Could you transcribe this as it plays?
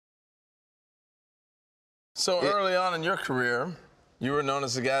So early on in your career, you were known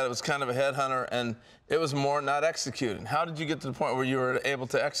as a guy that was kind of a headhunter, and it was more not executing. How did you get to the point where you were able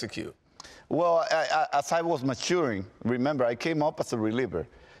to execute? Well, as I was maturing, remember, I came up as a reliever.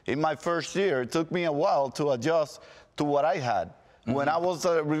 In my first year, it took me a while to adjust to what I had. Mm-hmm. When I was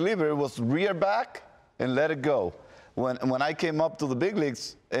a reliever, it was rear back and let it go. When I came up to the big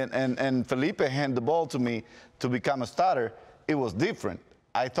leagues and Felipe handed the ball to me to become a starter, it was different.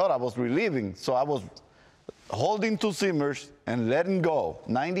 I thought I was relieving, so I was holding two seamers and letting go.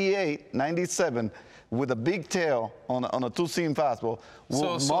 98, 97, with a big tail on a two-seam fastball.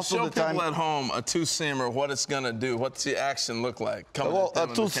 So show people at home a two-seamer, what it's going to do. What's the action look like? Well, a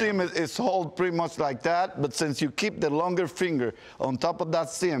two-seam is hold pretty much like that, but since you keep the longer finger on top of that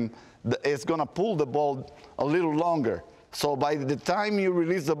seam, it's going to pull the ball a little longer. So by the time you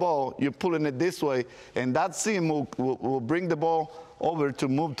release the ball, you're pulling it this way, and that seam will bring the ball over to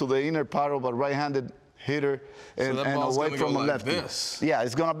move to the inner part of a right-handed hitter and away from a lefty. Yeah,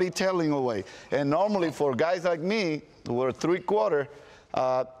 it's going to be tailing away. And normally for guys like me, who are three-quarter,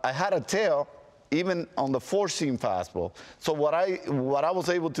 I had a tail even on the four-seam fastball. So what I was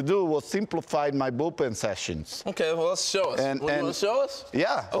able to do was simplify my bullpen sessions. Okay, well, let's show us. You want to show us?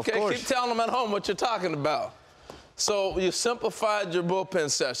 Yeah, okay, of course. Keep telling them at home what you're talking about. So you simplified your bullpen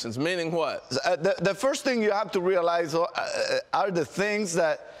sessions, meaning what? The first thing you have to realize are the things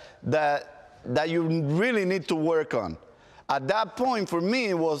that you really need to work on. At that point, for me,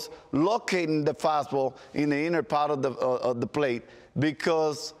 it was locating the fastball in the inner part of the plate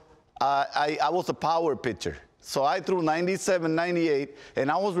because I was a power pitcher. So I threw 97, 98,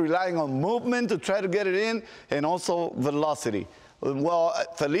 and I was relying on movement to try to get it in and also velocity. Well,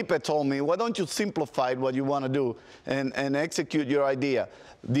 Felipe told me, why don't you simplify what you want to do and execute your idea?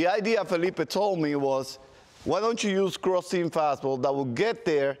 The idea Felipe told me was, why don't you use cross-seam fastball that will get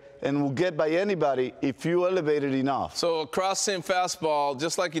there and will get by anybody if you elevate it enough? So a cross-seam fastball,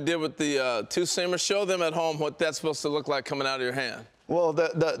 just like you did with the two-seamer, show them at home what that's supposed to look like coming out of your hand. Well,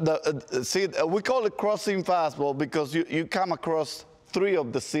 see, we call it cross-seam fastball because you come across three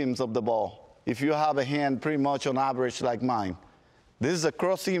of the seams of the ball if you have a hand pretty much on average like mine. This is a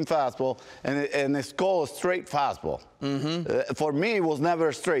cross-seam fastball, and it's called a straight fastball. Mm-hmm. For me, it was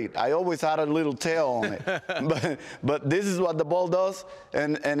never straight. I always had a little tail on it. but this is what the ball does,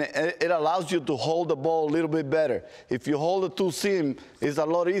 and it allows you to hold the ball a little bit better. If you hold a two-seam, it's a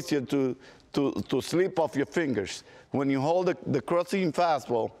lot easier to slip off your fingers. When you hold the cross-seam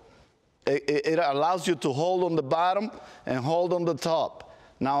fastball, it allows you to hold on the bottom and hold on the top.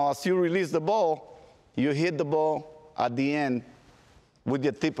 Now, as you release the ball, you hit the ball at the end with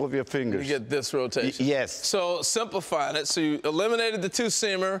the tip of your fingers. You get this rotation. Yes. So simplifying it, so you eliminated the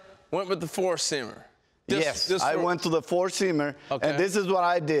two-seamer, went with the four-seamer. Yes, I went to the four-seamer, and this is what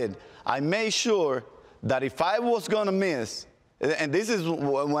I did. I made sure that if I was going to miss, and this is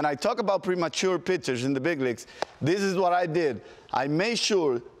when I talk about premature pitchers in the big leagues, this is what I did. I made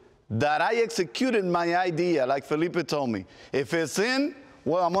sure that I executed my idea like Felipe told me. If it's in,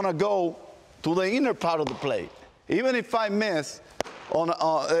 well, I'm going to go to the inner part of the plate. Even if I miss,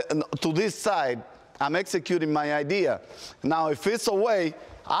 to this side, I'm executing my idea. Now, if it's away,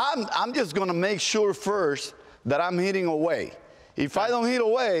 I'm just going to make sure first that I'm hitting away. If I don't hit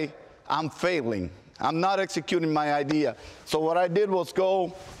away, I'm failing. I'm not executing my idea. So what I did was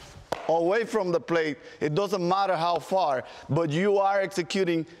go away from the plate. It doesn't matter how far, but you are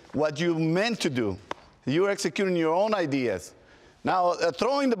executing what you meant to do. You're executing your own ideas. Now,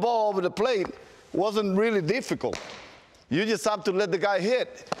 throwing the ball over the plate wasn't really difficult. You just have to let the guy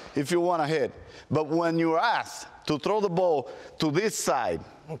hit if you want to hit. But when you're asked to throw the ball to this side,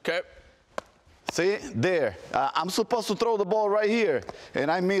 okay, see, there, I'm supposed to throw the ball right here, and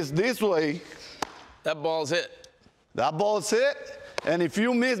I miss this way. That ball's hit. That ball's hit, and if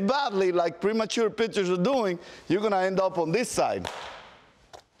you miss badly, like premature pitchers are doing, you're going to end up on this side.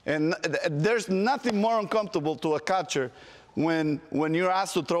 And there's nothing more uncomfortable to a catcher when you're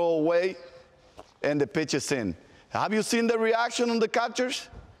asked to throw away and the pitch is in. Have you seen the reaction on the catchers?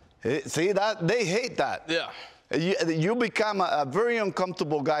 See that? They hate that. Yeah. You become a very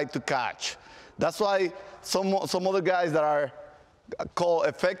uncomfortable guy to catch. That's why some other guys that are called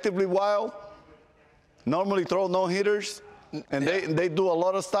effectively wild normally throw no-hitters, and they do a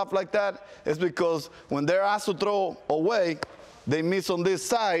lot of stuff like that. It's because when they're asked to throw away, they miss on this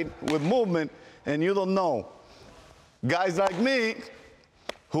side with movement, and you don't know. Guys like me,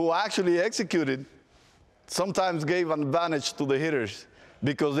 who actually executed, sometimes gave an advantage to the hitters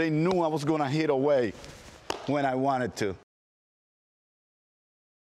because they knew I was going to hit away when I wanted to.